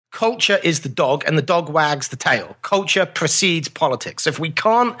culture is the dog and the dog wags the tail. Culture precedes politics. If we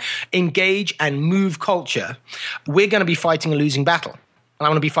can't engage and move culture, we're going to be fighting a losing battle. And I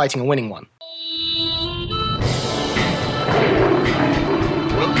want to be fighting a winning one.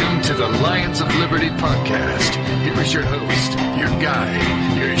 Welcome to the Lions of Liberty podcast. Here is your host, your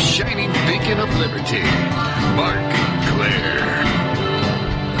guide, your shining beacon of liberty, Marc Clair.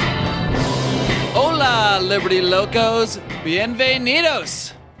 Hola, Liberty Locos.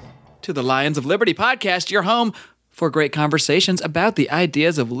 Bienvenidos to the Lions of Liberty podcast, your home for great conversations about the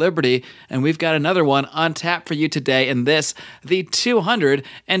ideas of liberty. And we've got another one on tap for you today in this, the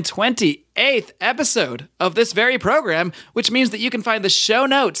 228th episode of this very program, which means that you can find the show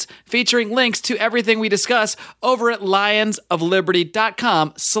notes featuring links to everything we discuss over at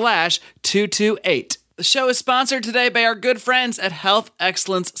lionsofliberty.com/228. The show is sponsored today by our good friends at Health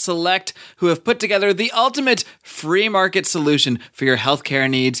Excellence Select, who have put together the ultimate free market solution for your healthcare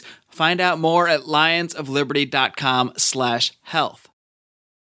needs. Find out more at lionsofliberty.com/health.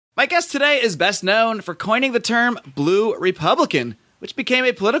 My guest today is best known for coining the term Blue Republican, which became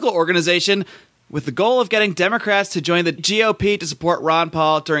a political organization with the goal of getting Democrats to join the GOP to support Ron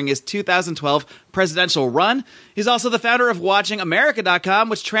Paul during his 2012 presidential run. He's also the founder of WatchingAmerica.com,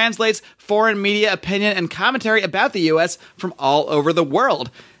 which translates foreign media opinion and commentary about the U.S. from all over the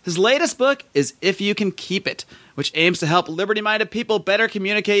world. His latest book is If You Can Keep It, which aims to help liberty-minded people better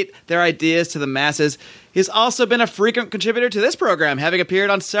communicate their ideas to the masses. He's also been a frequent contributor to this program, having appeared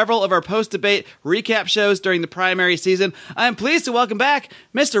on several of our post-debate recap shows during the primary season. I am pleased to welcome back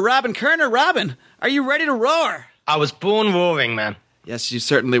Mr. Robin Kerner. Robin, are you ready to roar? I was born roaring, man. Yes, you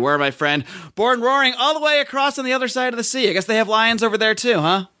certainly were, my friend. Born roaring all the way across on the other side of the sea. I guess they have lions over there too,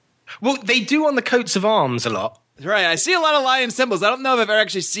 huh? Well, they do on the coats of arms a lot. Right, I see a lot of lion symbols. I don't know if I've ever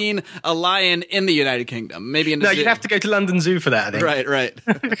actually seen a lion in the United Kingdom. Maybe in a zoo. You'd have to go to London Zoo for that, I think. Right.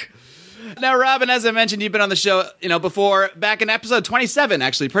 Now, Robin, as I mentioned, you've been on the show, before, back in episode 27,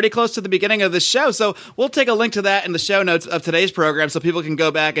 actually, pretty close to the beginning of the show. So we'll take a link to that in the show notes of today's program so people can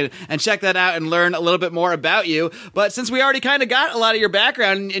go back and check that out and learn a little bit more about you. But since we already kind of got a lot of your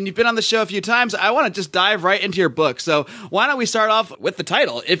background and you've been on the show a few times, I want to just dive right into your book. So why don't we start off with the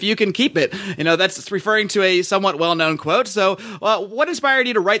title, If You Can Keep It? That's referring to a somewhat well-known quote. So what inspired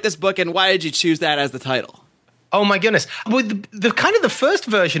you to write this book and why did you choose that as the title? Oh my goodness. Well, the first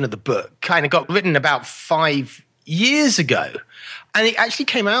version of the book kind of got written about 5 years ago. And it actually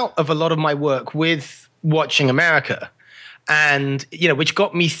came out of a lot of my work with Watching America. And, which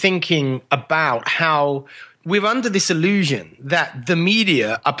got me thinking about how we're under this illusion that the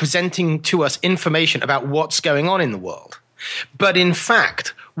media are presenting to us information about what's going on in the world. But in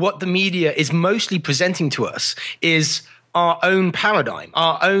fact, what the media is mostly presenting to us is our own paradigm,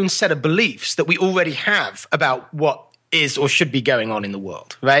 our own set of beliefs that we already have about what is or should be going on in the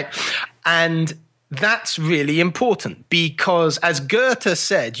world, right? And that's really important because, as Goethe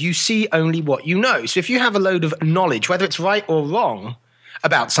said, you see only what you know. So if you have a load of knowledge, whether it's right or wrong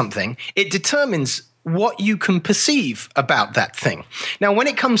about something, it determines what you can perceive about that thing. Now, when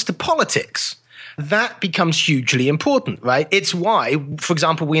it comes to politics, that becomes hugely important, right? It's why, for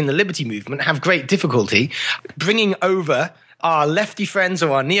example, we in the Liberty Movement have great difficulty bringing over our lefty friends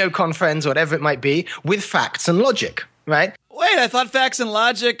or our neocon friends, whatever it might be, with facts and logic, right? Wait, I thought facts and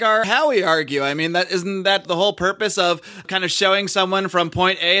logic are how we argue. I mean, isn't that the whole purpose of kind of showing someone from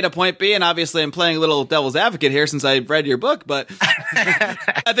point A to point B? And obviously I'm playing a little devil's advocate here since I've read your book, but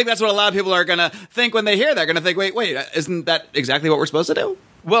I think that's what a lot of people are going to think when they hear that. They're going to think, wait, isn't that exactly what we're supposed to do?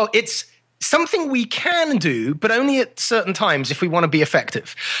 Well, it's something we can do, but only at certain times if we want to be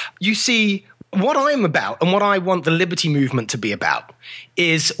effective. You see, what I'm about and what I want the Liberty Movement to be about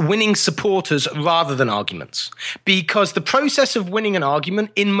is winning supporters rather than arguments. Because the process of winning an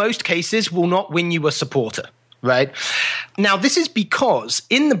argument, in most cases, will not win you a supporter, right? Now, this is because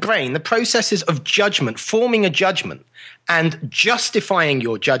in the brain, the processes of judgment, forming a judgment, and justifying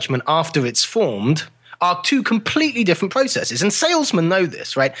your judgment after it's formed are two completely different processes. And salesmen know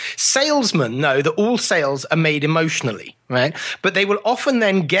this, right? Salesmen know that all sales are made emotionally, right? But they will often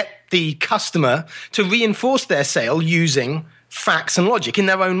then get the customer to reinforce their sale using facts and logic in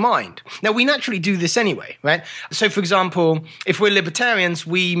their own mind. Now, we naturally do this anyway, right? So, for example, if we're libertarians,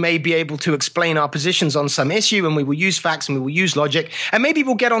 we may be able to explain our positions on some issue and we will use facts and we will use logic. And maybe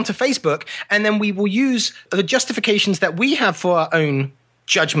we'll get onto Facebook and then we will use the justifications that we have for our own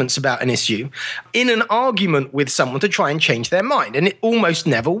judgments about an issue in an argument with someone to try and change their mind. And it almost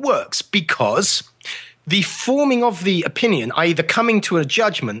never works because the forming of the opinion, i.e. the coming to a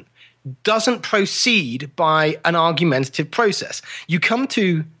judgment, doesn't proceed by an argumentative process. You come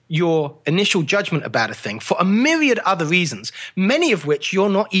to your initial judgment about a thing for a myriad other reasons, many of which you're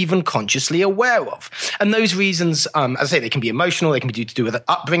not even consciously aware of. And those reasons, as I say, they can be emotional, they can be to do with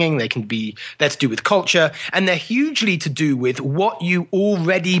upbringing, they're to do with culture, and they're hugely to do with what you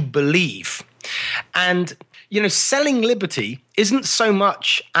already believe. And selling liberty isn't so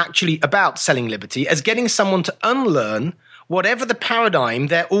much actually about selling liberty as getting someone to unlearn whatever the paradigm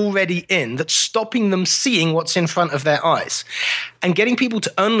they're already in that's stopping them seeing what's in front of their eyes. And getting people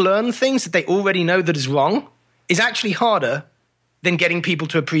to unlearn things that they already know that is wrong is actually harder than getting people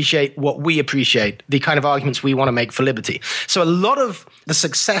to appreciate what we appreciate, the kind of arguments we want to make for liberty. So a lot of the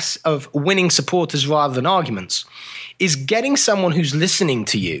success of winning supporters rather than arguments is getting someone who's listening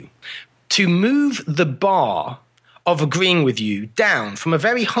to you to move the bar of agreeing with you down from a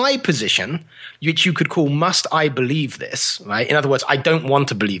very high position, which you could call, must I believe this, right? In other words, I don't want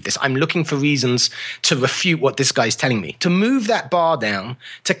to believe this. I'm looking for reasons to refute what this guy's telling me. To move that bar down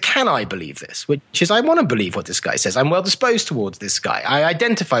to, can I believe this? Which is, I want to believe what this guy says. I'm well disposed towards this guy. I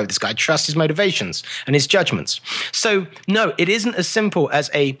identify with this guy. I trust his motivations and his judgments. So no, it isn't as simple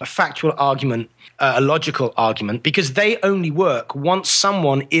as a factual argument, a logical argument, because they only work once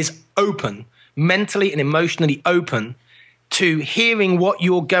someone is open, mentally and emotionally open to hearing what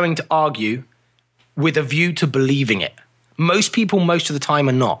you're going to argue with a view to believing it. Most people, most of the time,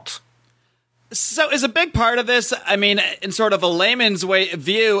 are not. So is a big part of this, I mean, in sort of a layman's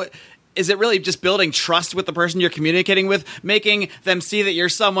view, is it really just building trust with the person you're communicating with, making them see that you're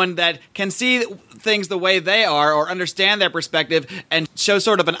someone that can see things the way they are or understand their perspective and show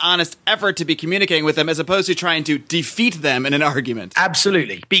sort of an honest effort to be communicating with them as opposed to trying to defeat them in an argument?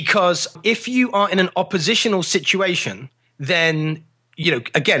 Absolutely. Because if you are in an oppositional situation, then,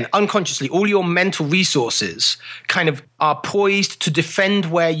 again, unconsciously, all your mental resources kind of are poised to defend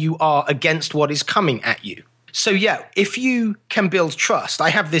where you are against what is coming at you. So yeah, if you can build trust, I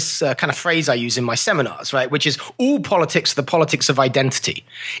have this kind of phrase I use in my seminars, right, which is all politics, the politics of identity,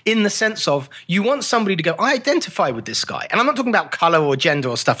 in the sense of you want somebody to go, I identify with this guy. And I'm not talking about color or gender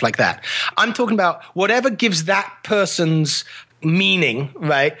or stuff like that. I'm talking about whatever gives that person's meaning,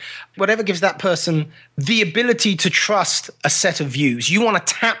 right? Whatever gives that person the ability to trust a set of views. You want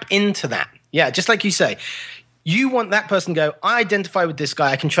to tap into that. Yeah, just like you say. You want that person to go, I identify with this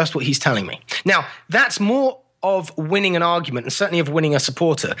guy, I can trust what he's telling me. Now, that's more of winning an argument and certainly of winning a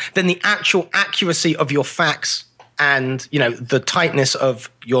supporter than the actual accuracy of your facts and, the tightness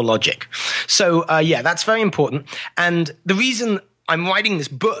of your logic. So, that's very important. And the reason I'm writing this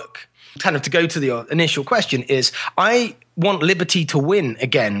book, kind of to go to the initial question, is I want liberty to win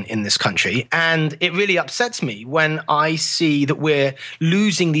again in this country. And it really upsets me when I see that we're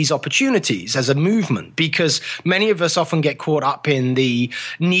losing these opportunities as a movement, because many of us often get caught up in the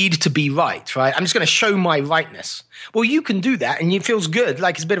need to be right? I'm just going to show my rightness. Well, you can do that, and it feels good,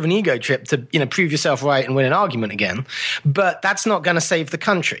 like it's a bit of an ego trip to, prove yourself right and win an argument again. But that's not going to save the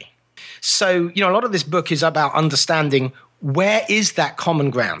country. So, a lot of this book is about understanding, where is that common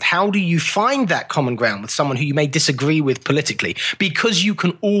ground? How do you find that common ground with someone who you may disagree with politically? Because you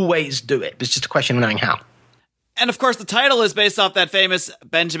can always do it. It's just a question of knowing how. And of course, the title is based off that famous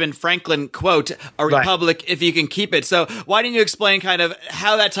Benjamin Franklin quote, "A republic if you can keep it." So why don't you explain kind of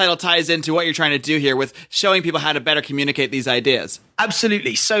how that title ties into what you're trying to do here with showing people how to better communicate these ideas?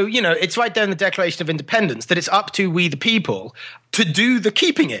 Absolutely. So, it's right there in the Declaration of Independence that it's up to we the people to do the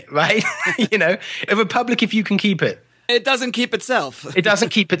keeping it, right? A republic if you can keep it. It doesn't keep itself. It doesn't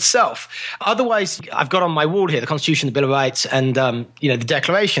keep itself. Otherwise, I've got on my wall here the Constitution, the Bill of Rights, and the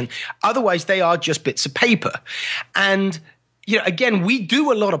Declaration. Otherwise, they are just bits of paper. And again, we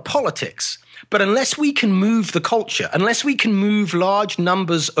do a lot of politics, but unless we can move the culture, unless we can move large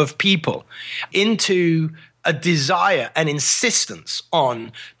numbers of people into a desire and insistence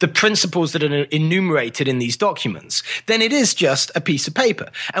on the principles that are enumerated in these documents, then it is just a piece of paper.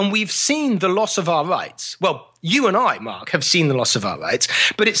 And we've seen the loss of our rights. Well, you and I, Mark, have seen the loss of our rights,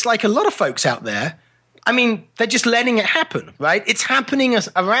 but it's like a lot of folks out there, they're just letting it happen, right? It's happening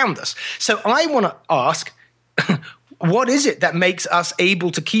around us. So I want to ask, what is it that makes us able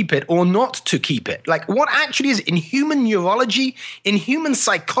to keep it or not to keep it? Like, what actually is it in human neurology, in human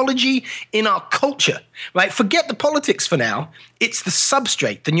psychology, in our culture, right? Forget the politics for now. It's the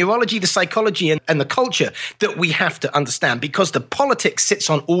substrate, the neurology, the psychology, and the culture that we have to understand, because the politics sits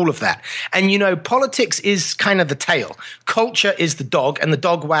on all of that. And, politics is kind of the tail. Culture is the dog, and the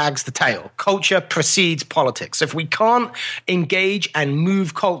dog wags the tail. Culture precedes politics. If we can't engage and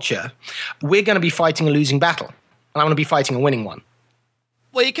move culture, we're going to be fighting a losing battle. And I want to be fighting a winning one.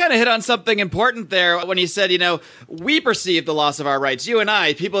 Well, you kind of hit on something important there when you said, we perceive the loss of our rights, you and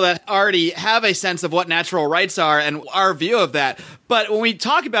I, people that already have a sense of what natural rights are and our view of that. But when we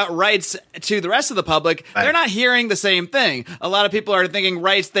talk about rights to the rest of the public, they're not hearing the same thing. A lot of people are thinking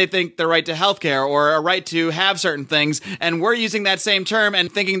rights, they think the right to healthcare or a right to have certain things, and we're using that same term and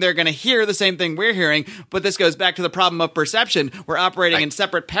thinking they're going to hear the same thing we're hearing, but this goes back to the problem of perception. We're operating in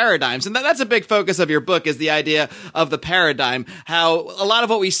separate paradigms, and that's a big focus of your book, is the idea of the paradigm, how a lot of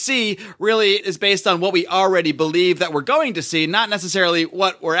what we see really is based on what we already believe that we're going to see, not necessarily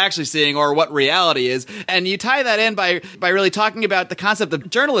what we're actually seeing or what reality is. And you tie that in by really talking about the concept of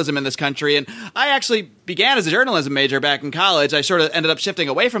journalism in this country. And I actually began as a journalism major back in college. I sort of ended up shifting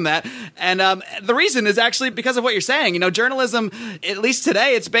away from that. And the reason is actually because of what you're saying. You know, journalism, at least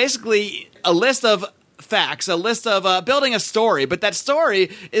today, it's basically a list of facts, a list of building a story, but that story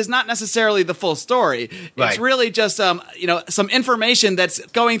is not necessarily the full story. Right. It's really just some information that's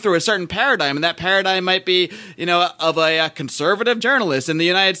going through a certain paradigm, and that paradigm might be of a conservative journalist in the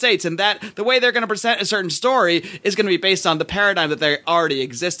United States, and that the way they're going to present a certain story is going to be based on the paradigm that they already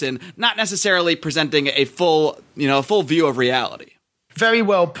exist in, not necessarily presenting a full view of reality. Very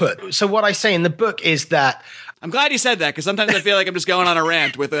well put. So what I say in the book is that I'm glad you said that, because sometimes I feel like I'm just going on a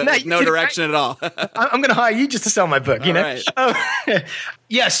rant with no direction at all. I'm going to hire you just to sell my book, you know? Right.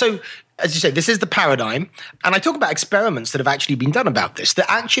 Yeah, so as you say, this is the paradigm. And I talk about experiments that have actually been done about this that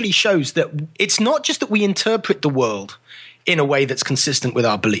actually shows that it's not just that we interpret the world in a way that's consistent with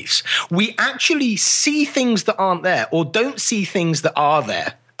our beliefs. We actually see things that aren't there or don't see things that are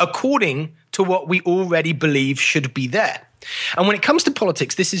there according to what we already believe should be there. And when it comes to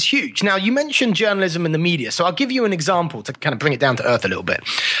politics, this is huge. Now, you mentioned journalism and the media, so I'll give you an example to kind of bring it down to earth a little bit.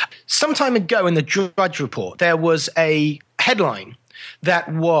 Some time ago in the Drudge Report, there was a headline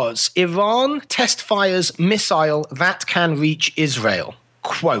that was, "Iran test fires missile that can reach Israel."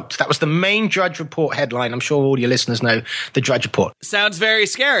 Quote. That was the main Drudge Report headline. I'm sure all your listeners know the Drudge Report. Sounds very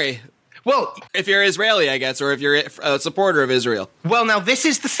scary. Well, if you're Israeli, I guess, or if you're a supporter of Israel. Well, now, this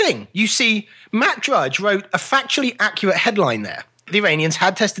is the thing. You see, Matt Drudge wrote a factually accurate headline there. The Iranians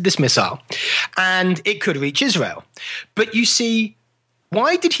had tested this missile, and it could reach Israel. But you see,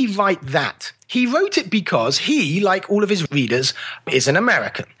 why did he write that? He wrote it because he, like all of his readers, is an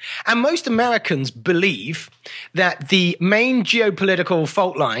American. And most Americans believe that the main geopolitical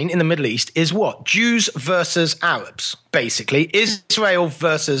fault line in the Middle East is what? Jews versus Arabs, basically. Israel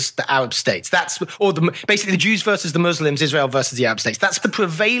versus the Arab states. Basically the Jews versus the Muslims, Israel versus the Arab states. That's the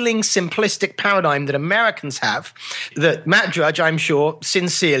prevailing simplistic paradigm that Americans have, that Matt Drudge, I'm sure,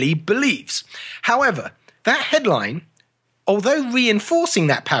 sincerely believes. However, that headline, although reinforcing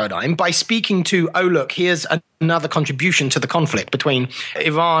that paradigm by speaking to, oh, look, here's another contribution to the conflict between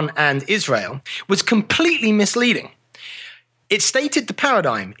Iran and Israel, was completely misleading. It stated the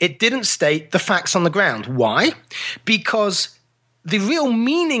paradigm. It didn't state the facts on the ground. Why? Because the real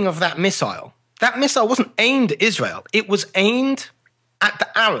meaning of that missile wasn't aimed at Israel. It was aimed at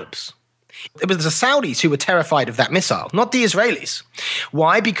the Arabs. It was the Saudis who were terrified of that missile, not the Israelis.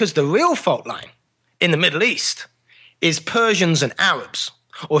 Why? Because the real fault line in the Middle East is Persians and Arabs,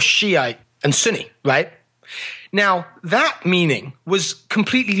 or Shiite and Sunni, right? Now, that meaning was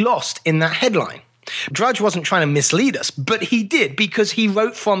completely lost in that headline. Drudge wasn't trying to mislead us, but he did because he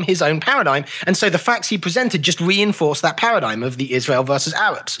wrote from his own paradigm, and so the facts he presented just reinforced that paradigm of the Israel versus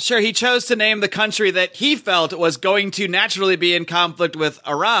Arabs. Sure, he chose to name the country that he felt was going to naturally be in conflict with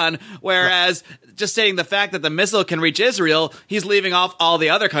Iran, whereas just stating the fact that the missile can reach Israel, he's leaving off all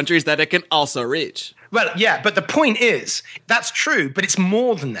the other countries that it can also reach. Well, yeah, but the point is, that's true, but it's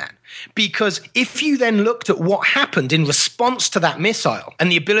more than that. Because if you then looked at what happened in response to that missile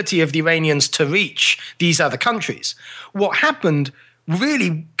and the ability of the Iranians to reach these other countries, what happened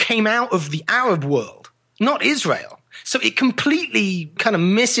really came out of the Arab world, not Israel. So it completely kind of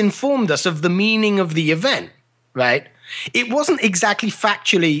misinformed us of the meaning of the event, right? It wasn't exactly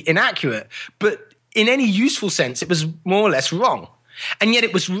factually inaccurate, but in any useful sense, it was more or less wrong. And yet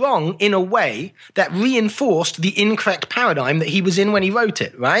it was wrong in a way that reinforced the incorrect paradigm that he was in when he wrote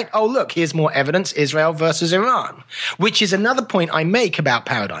it, right? Oh, look, here's more evidence, Israel versus Iran, which is another point I make about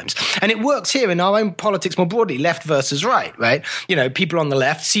paradigms. And it works here in our own politics more broadly, left versus right, right? You know, people on the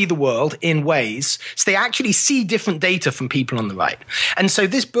left see the world in ways, so they actually see different data from people on the right. And so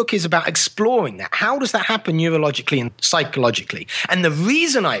this book is about exploring that. How does that happen neurologically and psychologically? And the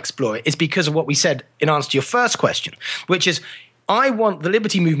reason I explore it is because of what we said in answer to your first question, which is, I want the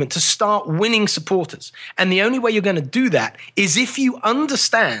liberty movement to start winning supporters. And the only way you're going to do that is if you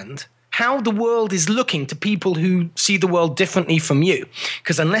understand how the world is looking to people who see the world differently from you.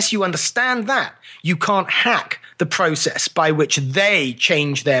 Because unless you understand that, you can't hack the process by which they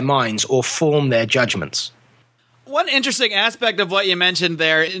change their minds or form their judgments. One interesting aspect of what you mentioned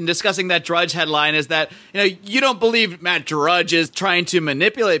there in discussing that Drudge headline is that, you don't believe Matt Drudge is trying to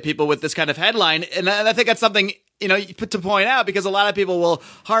manipulate people with this kind of headline. And I think that's something to point out, because a lot of people will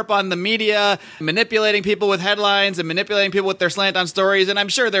harp on the media manipulating people with headlines and manipulating people with their slant on stories. And I'm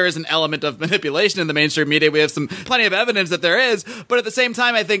sure there is an element of manipulation in the mainstream media. We have plenty of evidence that there is. But at the same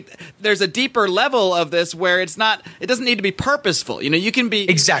time, I think there's a deeper level of this where it doesn't need to be purposeful. You can be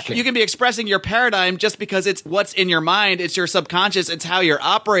expressing your paradigm just because it's what's in your mind. It's your subconscious. It's how you're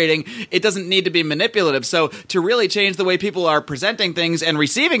operating. It doesn't need to be manipulative. So to really change the way people are presenting things and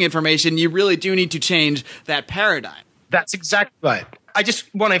receiving information, you really do need to change that paradigm. That's exactly right. I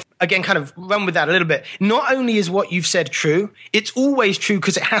just want to, again, kind of run with that a little bit. Not only is what you've said true, it's always true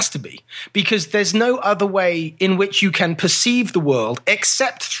because it has to be. Because there's no other way in which you can perceive the world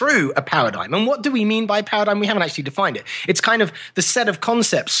except through a paradigm. And what do we mean by paradigm? We haven't actually defined it. It's kind of the set of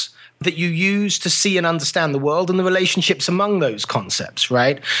concepts that you use to see and understand the world and the relationships among those concepts,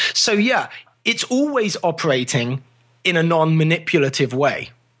 right? So yeah, it's always operating in a non-manipulative way.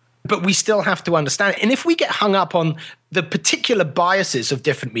 But we still have to understand it. And if we get hung up on the particular biases of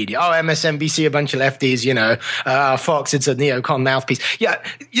different media, MSNBC, a bunch of lefties, Fox, it's a neocon mouthpiece. Yeah,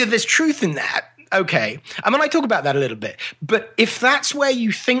 there's truth in that. Okay. I mean, I talk about that a little bit. But if that's where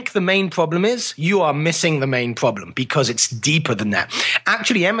you think the main problem is, you are missing the main problem because it's deeper than that.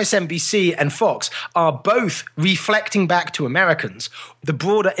 Actually, MSNBC and Fox are both reflecting back to Americans the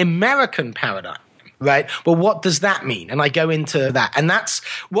broader American paradigm. Right? Well, what does that mean? And I go into that. And that's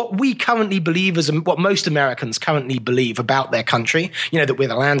what we currently believe what most Americans currently believe about their country, that we're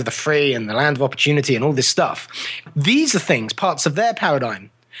the land of the free and the land of opportunity and all this stuff. These are things, parts of their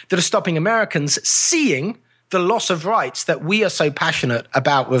paradigm, that are stopping Americans seeing the loss of rights that we are so passionate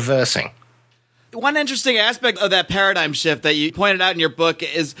about reversing. One interesting aspect of that paradigm shift that you pointed out in your book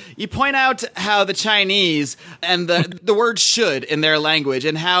is you point out how the Chinese and the word should in their language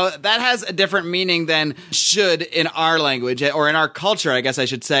and how that has a different meaning than should in our language or in our culture, I guess I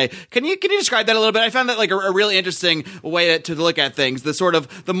should say. Can you describe that a little bit? I found that like a really interesting way to look at things, the sort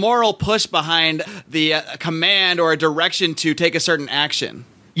of the moral push behind the command or a direction to take a certain action.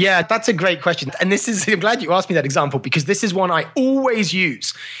 Yeah, that's a great question. And I'm glad you asked me that example because this is one I always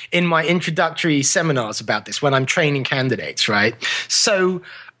use in my introductory seminars about this when I'm training candidates, right? So,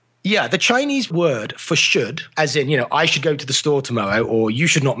 yeah, the Chinese word for should, as in, I should go to the store tomorrow or you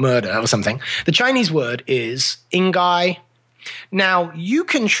should not murder or something. The Chinese word is ingai. Now, you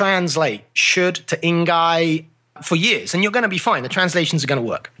can translate should to ingai for years and you're going to be fine. The translations are going to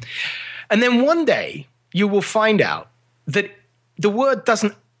work. And then one day you will find out that the word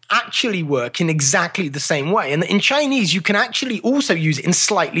doesn't actually work in exactly the same way. And in Chinese, you can actually also use it in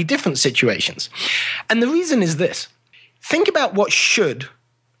slightly different situations. And the reason is this. Think about what should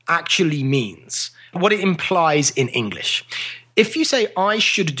actually means, what it implies in English. If you say, I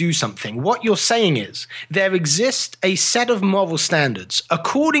should do something, what you're saying is there exists a set of moral standards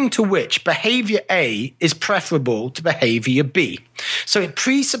according to which behavior A is preferable to behavior B. So it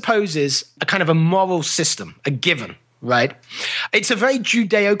presupposes a kind of a moral system, a given. Right? It's a very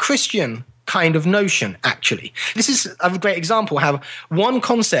Judeo-Christian kind of notion, actually. This is a great example how one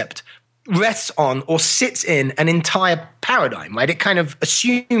concept rests on or sits in an entire paradigm, right? It kind of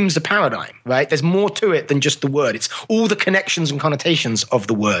assumes a paradigm, right? There's more to it than just the word. It's all the connections and connotations of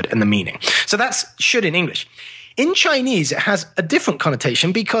the word and the meaning. So that's should in English. In Chinese, it has a different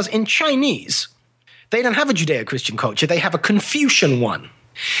connotation because in Chinese, they don't have a Judeo-Christian culture. They have a Confucian one.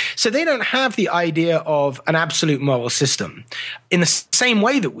 So they don't have the idea of an absolute moral system in the same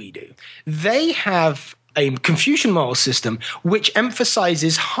way that we do. They have a Confucian moral system which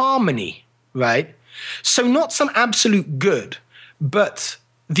emphasizes harmony, right? So not some absolute good, but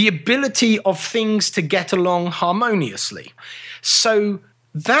the ability of things to get along harmoniously. So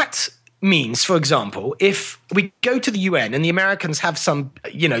that means, for example, if we go to the UN and the Americans have some,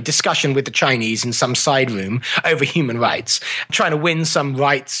 discussion with the Chinese in some side room over human rights, trying to win some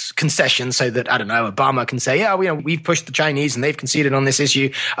rights concession so that, Obama can say, we've pushed the Chinese and they've conceded on this issue.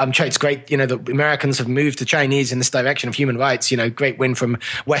 It's great, the Americans have moved the Chinese in this direction of human rights, great win from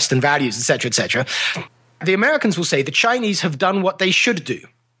Western values, et cetera, et cetera. The Americans will say the Chinese have done what they should do.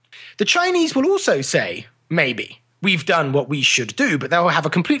 The Chinese will also say, maybe, we've done what we should do, but they'll have a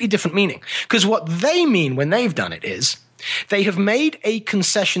completely different meaning. Because what they mean when they've done it is they have made a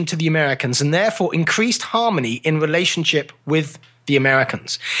concession to the Americans and therefore increased harmony in relationship with the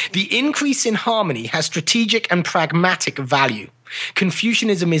Americans. The increase in harmony has strategic and pragmatic value.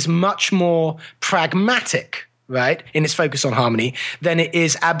 Confucianism is much more pragmatic, right, in its focus on harmony than it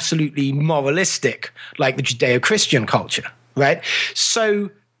is absolutely moralistic like the Judeo-Christian culture, right? So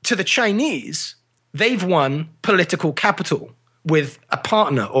to the Chinese, they've won political capital with a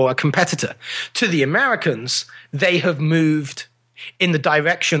partner or a competitor. To the Americans, they have moved in the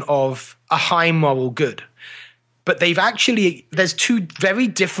direction of a high moral good. But there's two very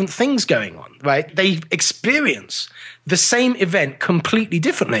different things going on, right? They experience the same event completely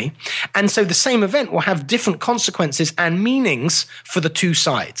differently. And so the same event will have different consequences and meanings for the two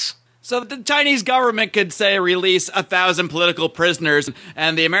sides. So the Chinese government could say release 1,000 political prisoners,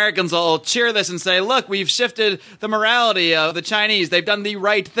 and the Americans will cheer this and say, look, we've shifted the morality of the Chinese. They've done the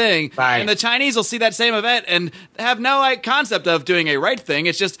right thing. Right. And the Chinese will see that same event and have no concept of doing a right thing.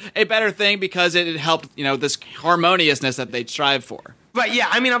 It's just a better thing because it helped, this harmoniousness that they strive for. Right, yeah.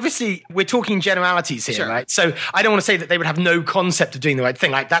 I mean, obviously, we're talking generalities here, Sure. right? So I don't want to say that they would have no concept of doing the right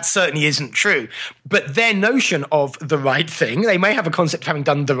thing. Like, that certainly isn't true. But their notion of the right thing, they may have a concept of having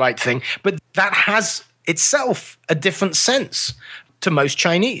done the right thing, but that has itself a different sense to most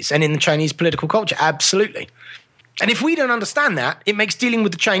Chinese and in the Chinese political culture. Absolutely. And if we don't understand that, it makes dealing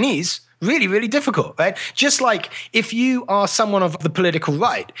with the Chinese really, really difficult, right? Just like if you are someone of the political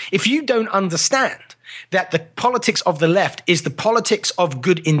right, if you don't understand that the politics of the left is the politics of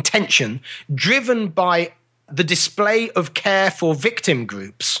good intention driven by the display of care for victim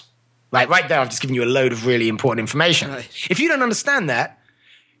groups, right there I've just given you a load of really important information. Right. If you don't understand that,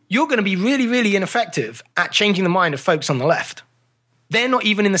 you're going to be really, really ineffective at changing the mind of folks on the left. They're not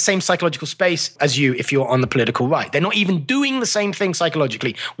even in the same psychological space as you if you're on the political right. They're not even doing the same thing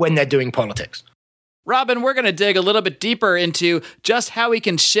psychologically when they're doing politics. Robin, we're going to dig a little bit deeper into just how we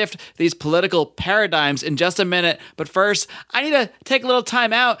can shift these political paradigms in just a minute. But first, I need to take a little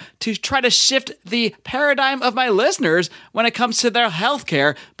time out to try to shift the paradigm of my listeners when it comes to their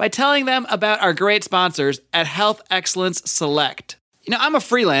healthcare by telling them about our great sponsors at Health Excellence Select. I'm a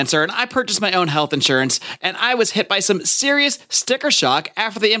freelancer and I purchased my own health insurance, and I was hit by some serious sticker shock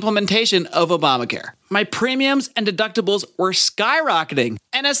after the implementation of Obamacare. My premiums and deductibles were skyrocketing.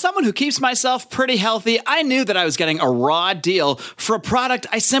 And as someone who keeps myself pretty healthy, I knew that I was getting a raw deal for a product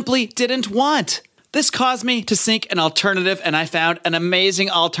I simply didn't want. This caused me to seek an alternative, and I found an amazing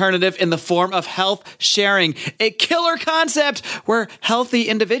alternative in the form of health sharing, a killer concept where healthy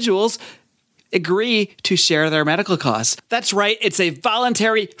individuals agree to share their medical costs. That's right, it's a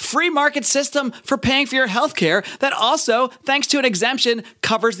voluntary free market system for paying for your healthcare that also, thanks to an exemption,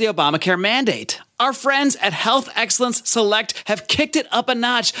 covers the Obamacare mandate. Our friends at Health Excellence Select have kicked it up a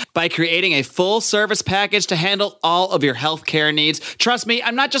notch by creating a full service package to handle all of your healthcare needs. Trust me,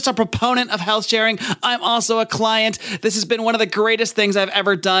 I'm not just a proponent of health sharing, I'm also a client. This has been one of the greatest things I've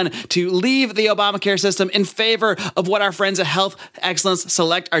ever done to leave the Obamacare system in favor of what our friends at Health Excellence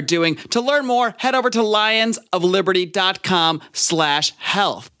Select are doing. To learn more, head over to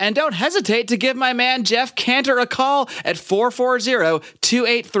lionsofliberty.com/health. And don't hesitate to give my man Jeff Cantor a call at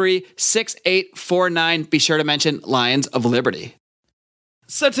 440-283-6849. Be sure to mention Lions of Liberty.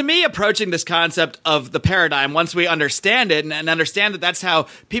 So to me, approaching this concept of the paradigm, once we understand it and understand that that's how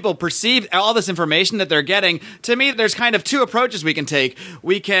people perceive all this information that they're getting, to me, there's kind of two approaches we can take.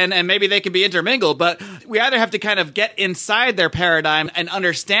 We can, and maybe they can be intermingled, but we either have to kind of get inside their paradigm and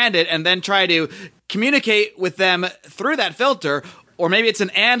understand it and then try to communicate with them through that filter, or maybe it's an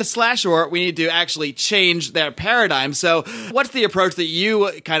and/or we need to actually change their paradigm. So what's the approach that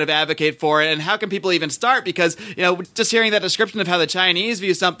you kind of advocate for, and how can people even start? Because, just hearing that description of how the Chinese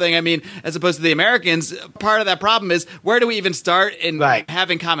view something, as opposed to the Americans, part of that problem is where do we even start in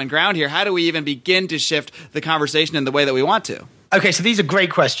having common ground here? How do we even begin to shift the conversation in the way that we want to? Okay, so these are great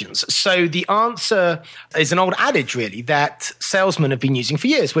questions. So the answer is an old adage, really, that salesmen have been using for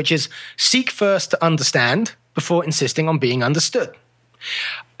years, which is seek first to understand before insisting on being understood.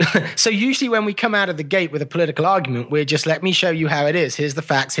 So usually when we come out of the gate with a political argument, we're just, let me show you how it is. Here's the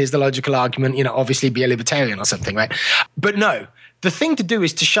facts. Here's the logical argument. Obviously be a libertarian or something, right? But no, the thing to do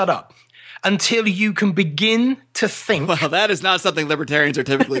is to shut up until you can begin to think. Well, that is not something libertarians are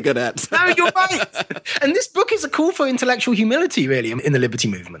typically good at. No, you're right. And this book is a call for intellectual humility, really, in the liberty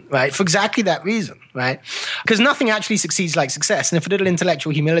movement, right? For exactly that reason, right? Because nothing actually succeeds like success. And if a little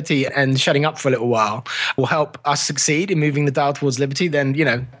intellectual humility and shutting up for a little while will help us succeed in moving the dial towards liberty, then,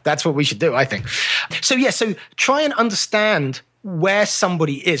 that's what we should do, I think. So try and understand where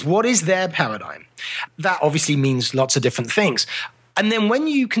somebody is. What is their paradigm? That obviously means lots of different things. And then when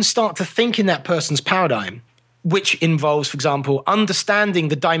you can start to think in that person's paradigm, which involves, for example, understanding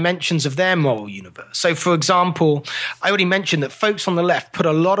the dimensions of their moral universe. So, for example, I already mentioned that folks on the left put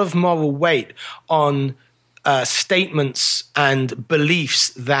a lot of moral weight on statements and beliefs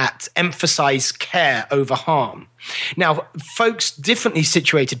that emphasize care over harm. Now, folks differently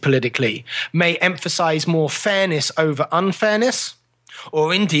situated politically may emphasize more fairness over unfairness,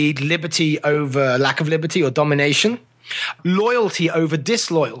 or indeed liberty over lack of liberty or domination, loyalty over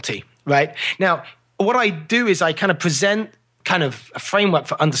disloyalty, right? Now, what I do is I kind of present kind of a framework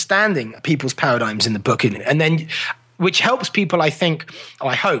for understanding people's paradigms in the book, and then which helps people, I think, or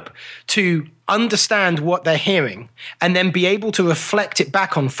I hope, to understand what they're hearing and then be able to reflect it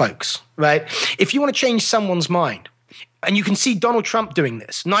back on folks, right? If you want to change someone's mind, and you can see Donald Trump doing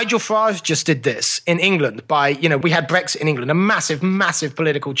this. Nigel Farage just did this in England by, we had Brexit in England, a massive, massive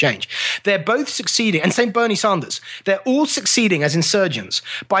political change. They're both succeeding, and same Bernie Sanders. They're all succeeding as insurgents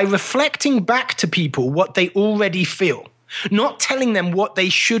by reflecting back to people what they already feel, not telling them what they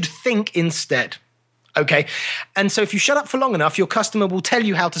should think instead. Okay? And so if you shut up for long enough, your customer will tell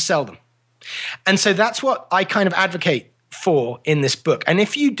you how to sell them. And so that's what I kind of advocate for in this book. And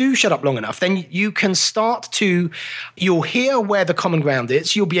if you do shut up long enough, then you can you'll hear where the common ground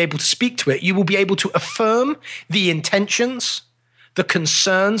is. You'll be able to speak to it. You will be able to affirm the intentions, the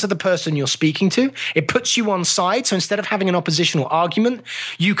concerns of the person you're speaking to. It puts you on side. So instead of having an oppositional argument,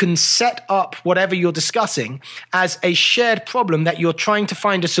 you can set up whatever you're discussing as a shared problem that you're trying to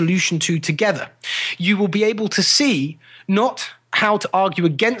find a solution to together. You will be able to see not how to argue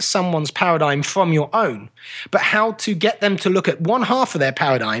against someone's paradigm from your own, but how to get them to look at one half of their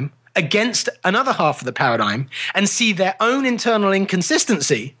paradigm against another half of the paradigm and see their own internal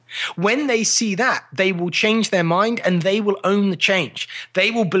inconsistency. When they see that, they will change their mind and they will own the change.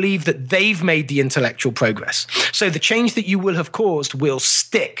 They will believe that they've made the intellectual progress. So the change that you will have caused will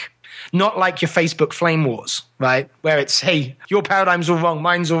stick. Not like your Facebook flame wars, right? Where it's, hey, your paradigm's all wrong,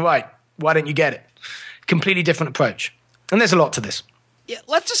 mine's all right. Why don't you get it? Completely different approach. And there's a lot to this. Yeah,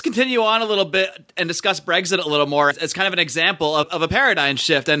 let's just continue on a little bit and discuss Brexit a little more as kind of an example of a paradigm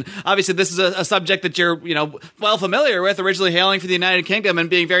shift. And obviously, this is a subject that you're, well familiar with, originally hailing from the United Kingdom and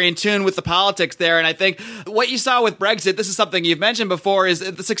being very in tune with the politics there. And I think what you saw with Brexit, this is something you've mentioned before, is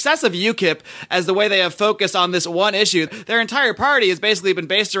the success of UKIP as the way they have focused on this one issue. Their entire party has basically been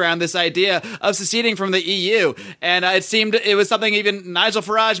based around this idea of seceding from the EU. And it seemed it was something even Nigel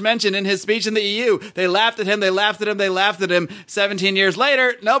Farage mentioned in his speech in the EU. They laughed at him, they laughed at him, they laughed at him. 17 years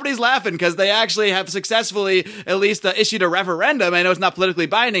later, nobody's laughing because they actually have successfully at least issued a referendum. I know it's not politically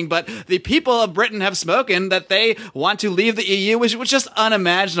binding, but the people of Britain have spoken that they want to leave the EU, which was just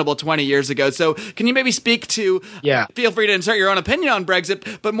unimaginable 20 years ago. So can you maybe speak to, feel free to insert your own opinion on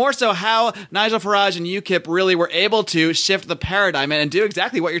Brexit, but more so how Nigel Farage and UKIP really were able to shift the paradigm and do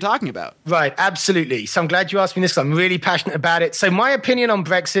exactly what you're talking about? Right, absolutely. So I'm glad you asked me this. I'm really passionate about it. So my opinion on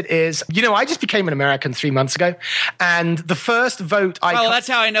Brexit is, I just became an American 3 months ago, and the first vote that's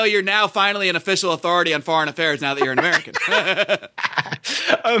how I know you're now finally an official authority on foreign affairs now that you're an American.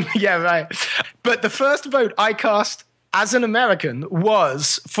 Yeah, right. But the first vote I cast as an American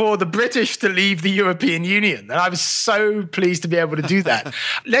was for the British to leave the European Union. And I was so pleased to be able to do that.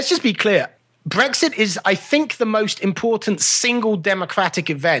 Let's just be clear. Brexit is, I think, the most important single democratic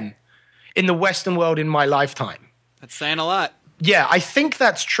event in the Western world in my lifetime. That's saying a lot. Yeah, I think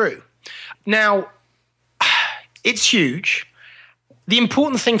that's true. Now, it's huge. The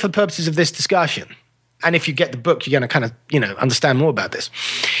important thing for the purposes of this discussion, and if you get the book, you're going to kind of, understand more about this,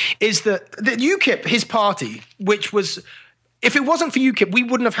 is that UKIP, his party, which was, if it wasn't for UKIP, we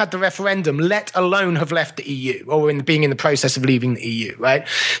wouldn't have had the referendum, let alone have left the EU or being in the process of leaving the EU, right?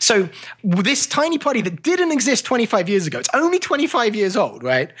 So this tiny party that didn't exist 25 years ago, it's only 25 years old,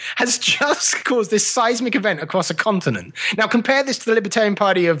 right, has just caused this seismic event across a continent. Now compare this to the Libertarian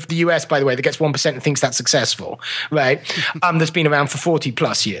Party of the US, by the way, that gets 1% and thinks that's successful, right? That's been around for 40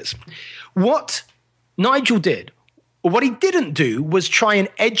 plus years. What Nigel did, or what he didn't do, was try and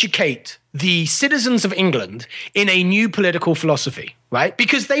educate the citizens of England in a new political philosophy, right?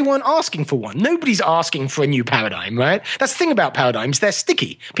 Because they weren't asking for one. Nobody's asking for a new paradigm, right? That's the thing about paradigms. They're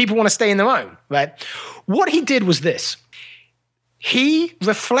sticky. People want to stay in their own, right? What he did was this. He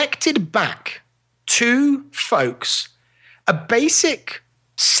reflected back to folks a basic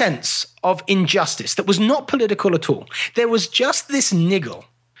sense of injustice that was not political at all. There was just this niggle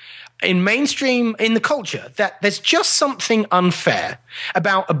in mainstream, in the culture, that there's just something unfair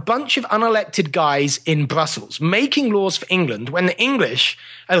about a bunch of unelected guys in Brussels making laws for England when the English,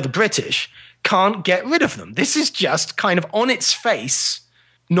 or the British, can't get rid of them. This is just kind of on its face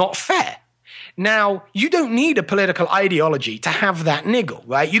not fair. Now, you don't need a political ideology to have that niggle,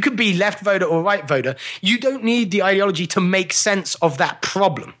 right? You could be left voter or right voter. You don't need the ideology to make sense of that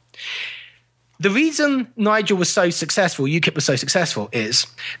problem. The reason Nigel was so successful, UKIP was so successful, is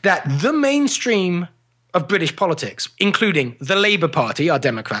that the mainstream of British politics, including the Labour Party, our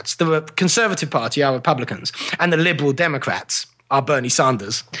Democrats, the Conservative Party, our Republicans, and the Liberal Democrats, our Bernie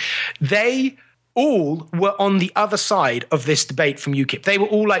Sanders, they all were on the other side of this debate from UKIP. They were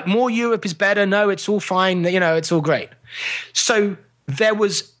all like, more Europe is better. No, it's all fine. It's all great. So there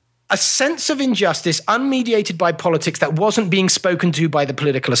was a sense of injustice unmediated by politics that wasn't being spoken to by the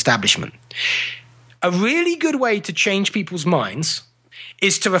political establishment. A really good way to change people's minds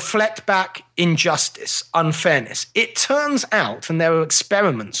is to reflect back injustice, unfairness. It turns out, and there are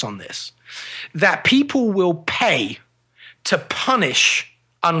experiments on this, that people will pay to punish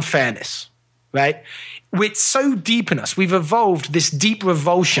unfairness, right? It's so deep in us. We've evolved this deep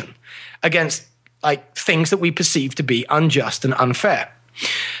revulsion against things that we perceive to be unjust and unfair.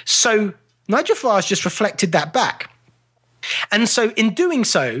 So Nigel Farage just reflected that back. And so in doing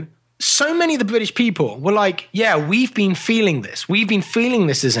so, so many of the British people were like, yeah, we've been feeling this. We've been feeling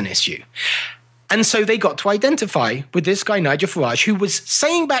this as an issue. And so they got to identify with this guy, Nigel Farage, who was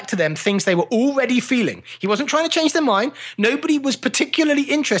saying back to them things they were already feeling. He wasn't trying to change their mind. Nobody was particularly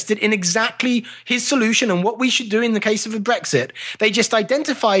interested in exactly his solution and what we should do in the case of a Brexit. They just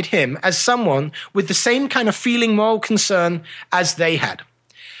identified him as someone with the same kind of feeling, moral concern as they had.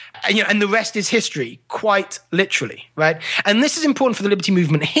 And the rest is history, quite literally, right? And this is important for the liberty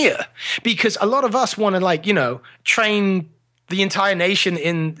movement here, because a lot of us want to, train the entire nation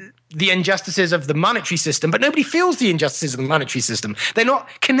in the injustices of the monetary system, but nobody feels the injustices of the monetary system. They're not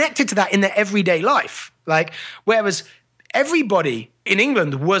connected to that in their everyday life. Whereas everybody in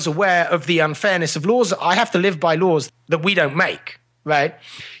England was aware of the unfairness of laws. I have to live by laws that we don't make, right?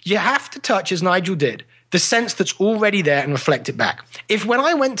 You have to touch, as Nigel did, the sense that's already there and reflect it back. If when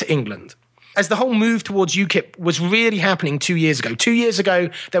I went to England, as the whole move towards UKIP was really happening 2 years ago. 2 years ago,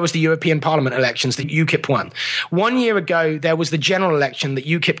 there was the European Parliament elections that UKIP won. 1 year ago, there was the general election that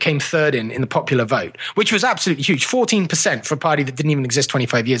UKIP came third in the popular vote, which was absolutely huge. 14% for a party that didn't even exist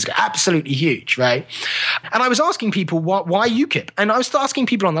 25 years ago. Absolutely huge, right? And I was asking people, why UKIP? And I was asking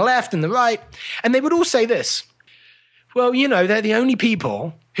people on the left and the right, and they would all say this. Well, they're the only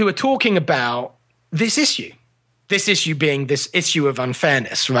people who are talking about this issue. This issue being this issue of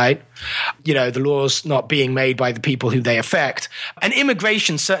unfairness, right? The laws not being made by the people who they affect. And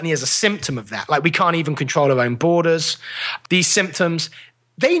immigration certainly is a symptom of that. We can't even control our own borders. These symptoms,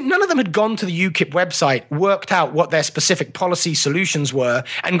 none of them had gone to the UKIP website, worked out what their specific policy solutions were,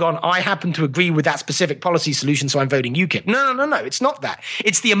 and gone, I happen to agree with that specific policy solution, so I'm voting UKIP. No, it's not that.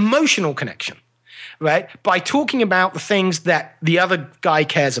 It's the emotional connection. Right? By talking about the things that the other guy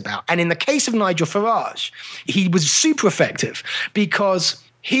cares about. And in the case of Nigel Farage, he was super effective because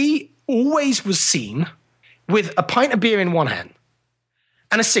he always was seen with a pint of beer in one hand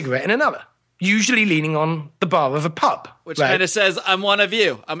and a cigarette in another, usually leaning on the bar of a pub. Which kind of says, I'm one of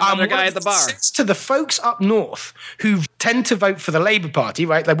you. I'm another guy at the bar. To the folks up north who tend to vote for the Labour Party,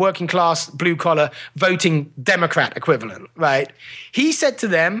 right? They're working class, blue collar, voting Democrat equivalent, right? He said to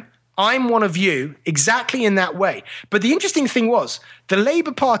them, I'm one of you, exactly in that way. But the interesting thing was, the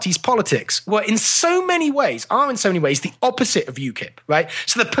Labour Party's politics are in so many ways, the opposite of UKIP, right?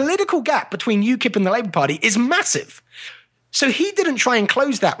 So the political gap between UKIP and the Labour Party is massive. So he didn't try and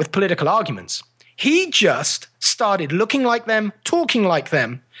close that with political arguments. He just started looking like them, talking like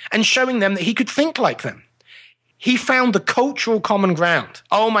them, and showing them that he could think like them. He found the cultural common ground.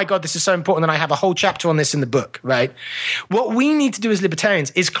 Oh my God, this is so important, and I have a whole chapter on this in the book, right? What we need to do as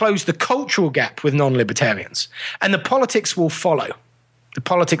libertarians is close the cultural gap with non-libertarians, and the politics will follow. The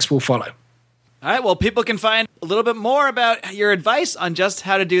politics will follow. All right, well, people can find a little bit more about your advice on just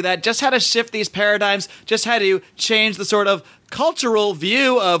how to do that, just how to shift these paradigms, just how to change the sort of cultural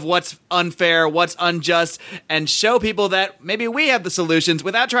view of what's unfair, what's unjust, and show people that maybe we have the solutions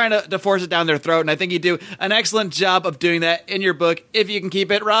without trying to force it down their throat. And I think you do an excellent job of doing that in your book, if you can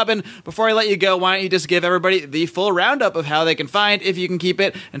keep it. Robin, before I let you go, why don't you just give everybody the full roundup of how they can find If You Can Keep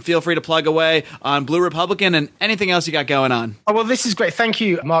It, and feel free to plug away on Blue Republican and anything else you got going on. Oh, well, this is great. Thank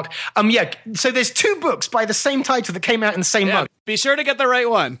you, Mark. So there's 2 books by the same title that came out in the same month. Be sure to get the right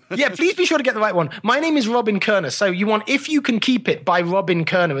one. Yeah, please be sure to get the right one. My name is Robin Kerner. So you want If You Can Keep It by Robin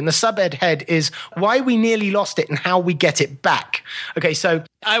Kerner. And the subhead is Why We Nearly Lost It and How We Get It Back. Okay, so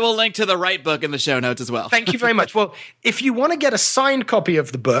I will link to the right book in the show notes as well. Thank you very much. Well, if you want to get a signed copy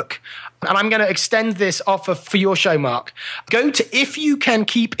of the book, and I'm going to extend this offer for your show, Mark, go to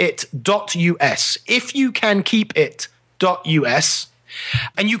ifyoucankeepit.us. Ifyoucankeepit.us.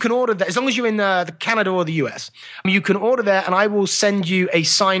 And you can order that, as long as you're in the Canada or the US, you can order there, and I will send you a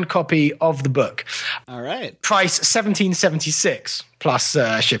signed copy of the book. All right. Price $17.76 plus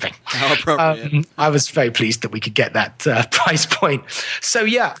shipping. How appropriate. I was very pleased that we could get that price point. So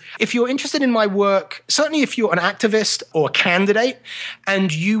yeah, if you're interested in my work, certainly if you're an activist or a candidate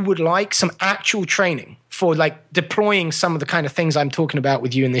and you would like some actual training for like deploying some of the kind of things I'm talking about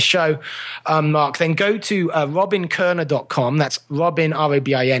with you in this show, Mark, then go to robinkerner.com. That's Robin,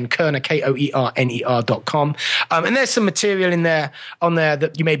 R-O-B-I-N, Kerner, K-O-E-R-N-E-R.com. And there's some material on there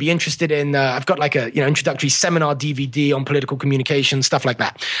that you may be interested in. I've got like a introductory seminar DVD on political communication, stuff like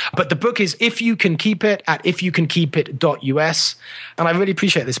that. But the book is If You Can Keep It at ifyoucankeepit.us. And I really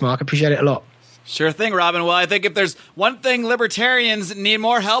appreciate this, Mark. I appreciate it a lot. Sure thing, Robin. Well, I think if there's one thing libertarians need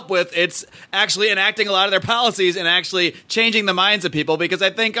more help with, it's actually enacting a lot of their policies and actually changing the minds of people, because I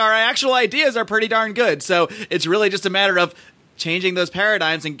think our actual ideas are pretty darn good. So it's really just a matter of changing those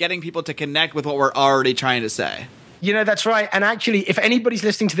paradigms and getting people to connect with what we're already trying to say. That's right. And actually, if anybody's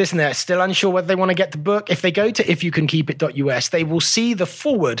listening to this and they're still unsure whether they want to get the book, if they go to ifyoucankeepit.us, they will see the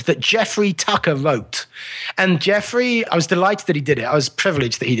foreword that Jeffrey Tucker wrote. And Jeffrey, I was delighted that he did it. I was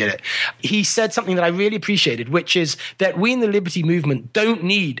privileged that he did it. He said something that I really appreciated, which is that we in the liberty movement don't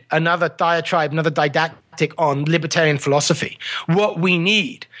need another diatribe, another didactic on libertarian philosophy. What we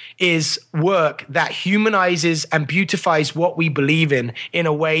need is work that humanizes and beautifies what we believe in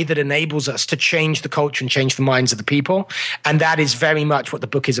a way that enables us to change the culture and change the minds of the people. And that is very much what the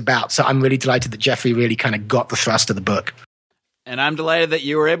book is about. So I'm really delighted that Jeffrey really kind of got the thrust of the book. And I'm delighted that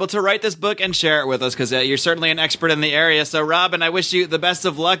you were able to write this book and share it with us, because you're certainly an expert in the area. So, Robin, I wish you the best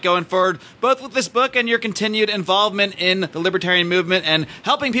of luck going forward, both with this book and your continued involvement in the libertarian movement and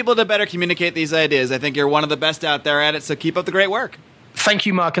helping people to better communicate these ideas. I think you're one of the best out there at it, so keep up the great work. Thank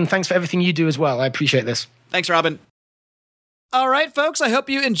you, Mark, and thanks for everything you do as well. I appreciate this. Thanks, Robin. All right, folks, I hope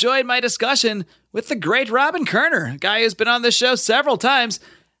you enjoyed my discussion with the great Robin Kerner, a guy who's been on this show several times.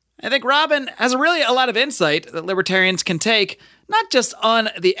 I think Robin has really a lot of insight that libertarians can take, not just on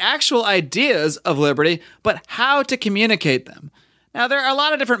the actual ideas of liberty, but how to communicate them. Now, there are a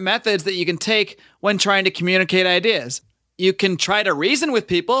lot of different methods that you can take when trying to communicate ideas. You can try to reason with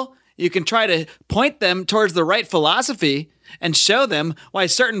people. You can try to point them towards the right philosophy and show them why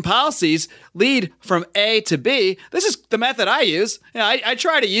certain policies lead from A to B. This is the method I use. I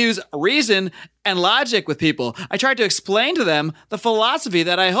try to use reason and logic with people. I try to explain to them the philosophy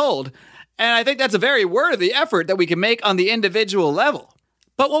that I hold. And I think that's a very worthy effort that we can make on the individual level.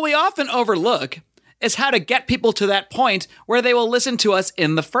 But what we often overlook is how to get people to that point where they will listen to us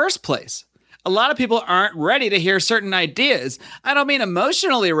in the first place. A lot of people aren't ready to hear certain ideas. I don't mean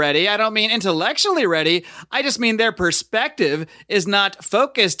emotionally ready. I don't mean intellectually ready. I just mean their perspective is not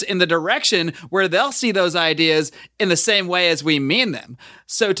focused in the direction where they'll see those ideas in the same way as we mean them.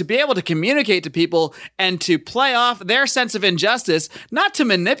 So to be able to communicate to people and to play off their sense of injustice, not to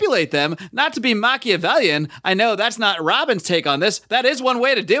manipulate them, not to be Machiavellian. I know that's not Robin's take on this. That is one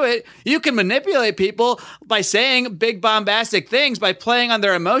way to do it. You can manipulate people by saying big bombastic things, by playing on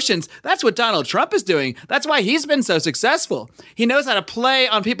their emotions. That's what Donald Trump is doing. That's why he's been so successful. He knows how to play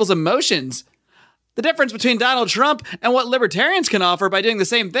on people's emotions. The difference between Donald Trump and what libertarians can offer by doing the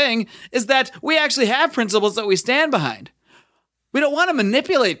same thing is that we actually have principles that we stand behind. We don't want to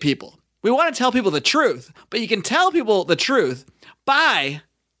manipulate people. We want to tell people the truth, but you can tell people the truth by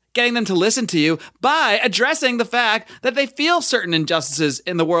getting them to listen to you, by addressing the fact that they feel certain injustices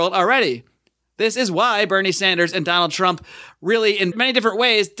in the world already. This is why Bernie Sanders and Donald Trump really, in many different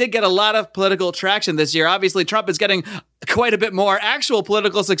ways, did get a lot of political traction this year. Obviously, Trump is getting quite a bit more actual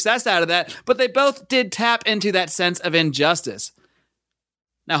political success out of that, but they both did tap into that sense of injustice.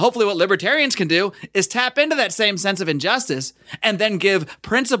 Now, hopefully what libertarians can do is tap into that same sense of injustice and then give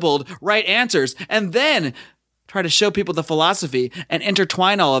principled, right answers, and then try to show people the philosophy and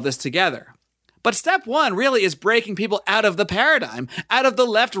intertwine all of this together. But step one really is breaking people out of the paradigm, out of the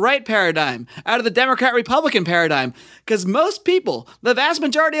left-right paradigm, out of the Democrat-Republican paradigm, because most people, the vast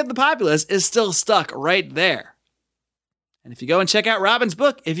majority of the populace, is still stuck right there. And if you go and check out Robin's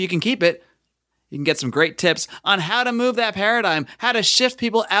book, If You Can Keep It, you can get some great tips on how to move that paradigm, how to shift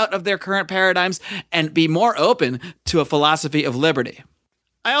people out of their current paradigms and be more open to a philosophy of liberty.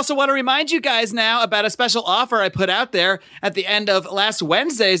 I also want to remind you guys now about a special offer I put out there at the end of last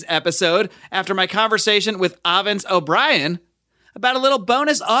Wednesday's episode after my conversation with Avens O'Brien about a little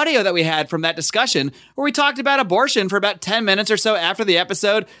bonus audio that we had from that discussion where we talked about abortion for about 10 minutes or so after the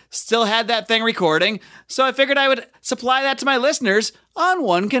episode, still had that thing recording, so I figured I would supply that to my listeners on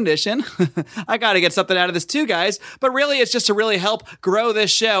one condition. I got to get something out of this too, guys, but really it's just to really help grow this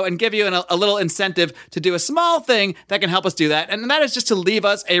show and give you a little incentive to do a small thing that can help us do that, and that is just to leave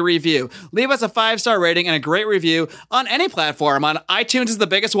us a review. Leave us a 5-star rating and a great review on any platform. On iTunes is the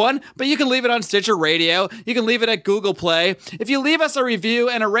biggest one, but you can leave it on Stitcher Radio. You can leave it at Google Play. If you leave us a review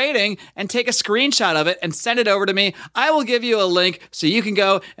and a rating and take a screenshot of it and send it over to me, I will give you a link so you can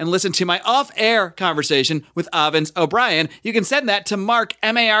go and listen to my off-air conversation with Avens O'Brien. You can send that to Mark,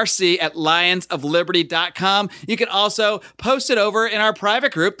 M-A-R-C, at lionsofliberty.com. You can also post it over in our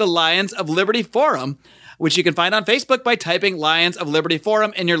private group, the Lions of Liberty Forum, which you can find on Facebook by typing Lions of Liberty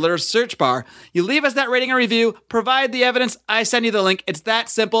Forum in your little search bar. You leave us that rating and review, provide the evidence, I send you the link. It's that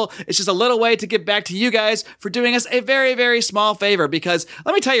simple. It's just a little way to give back to you guys for doing us a very, very small favor, because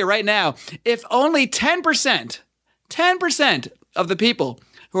let me tell you right now, if only 10% of the people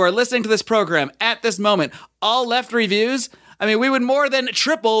who are listening to this program at this moment all left reviews, I mean, we would more than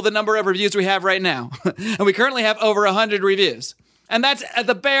triple the number of reviews we have right now. And we currently have over 100 reviews. And that's at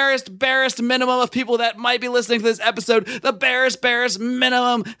the barest minimum of people that might be listening to this episode, the barest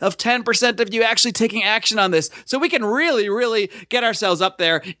minimum of 10% of you actually taking action on this. So we can really get ourselves up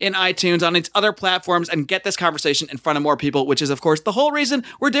there in iTunes, on its other platforms, and get this conversation in front of more people, which is, of course, the whole reason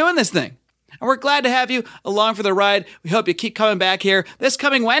we're doing this thing. And we're glad to have you along for the ride. We hope you keep coming back here. This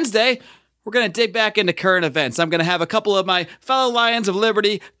coming Wednesday, we're going to dig back into current events. I'm going to have a couple of my fellow Lions of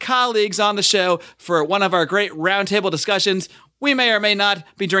Liberty colleagues on the show for one of our great roundtable discussions. We may or may not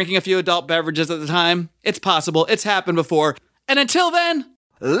be drinking a few adult beverages at the time. It's possible. It's happened before. And until then,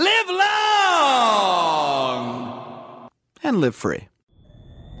 live long and live free.